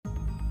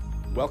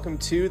Welcome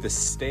to the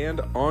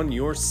Stand on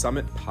Your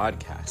Summit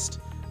podcast.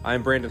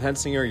 I'm Brandon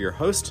Hensinger, your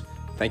host.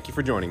 Thank you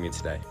for joining me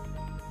today.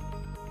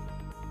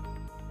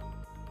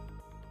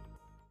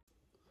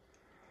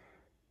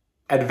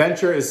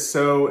 Adventure is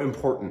so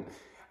important.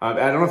 I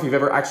don't know if you've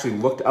ever actually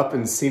looked up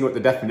and seen what the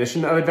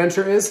definition of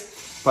adventure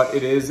is, but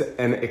it is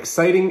an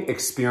exciting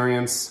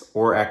experience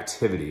or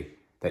activity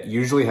that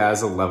usually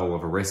has a level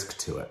of risk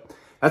to it.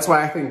 That's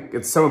why I think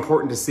it's so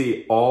important to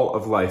see all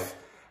of life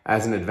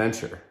as an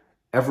adventure,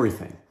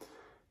 everything,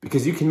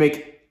 because you can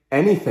make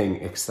anything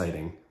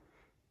exciting.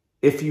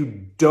 If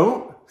you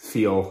don't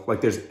feel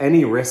like there's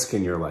any risk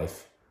in your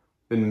life,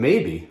 then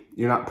maybe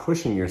you're not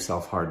pushing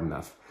yourself hard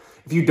enough.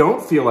 If you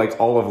don't feel like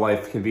all of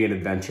life can be an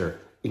adventure,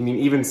 I mean,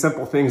 even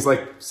simple things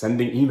like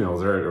sending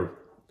emails or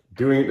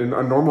doing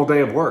a normal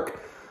day of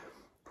work.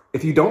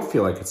 If you don't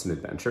feel like it's an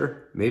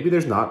adventure, maybe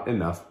there's not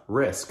enough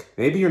risk.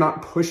 Maybe you're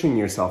not pushing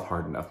yourself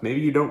hard enough.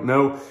 Maybe you don't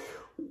know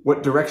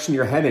what direction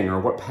you're heading or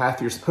what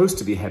path you're supposed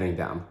to be heading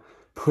down.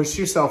 Push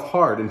yourself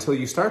hard until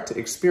you start to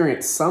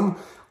experience some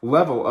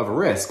level of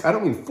risk. I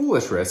don't mean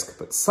foolish risk,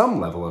 but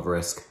some level of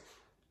risk,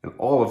 and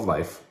all of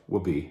life will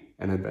be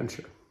an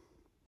adventure.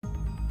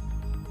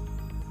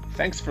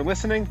 Thanks for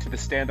listening to the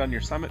Stand on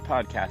Your Summit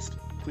podcast.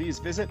 Please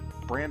visit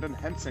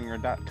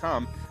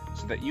brandonhensinger.com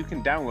so that you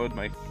can download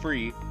my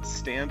free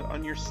Stand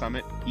on Your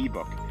Summit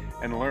ebook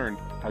and learn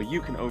how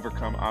you can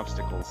overcome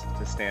obstacles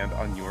to stand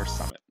on your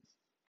summit.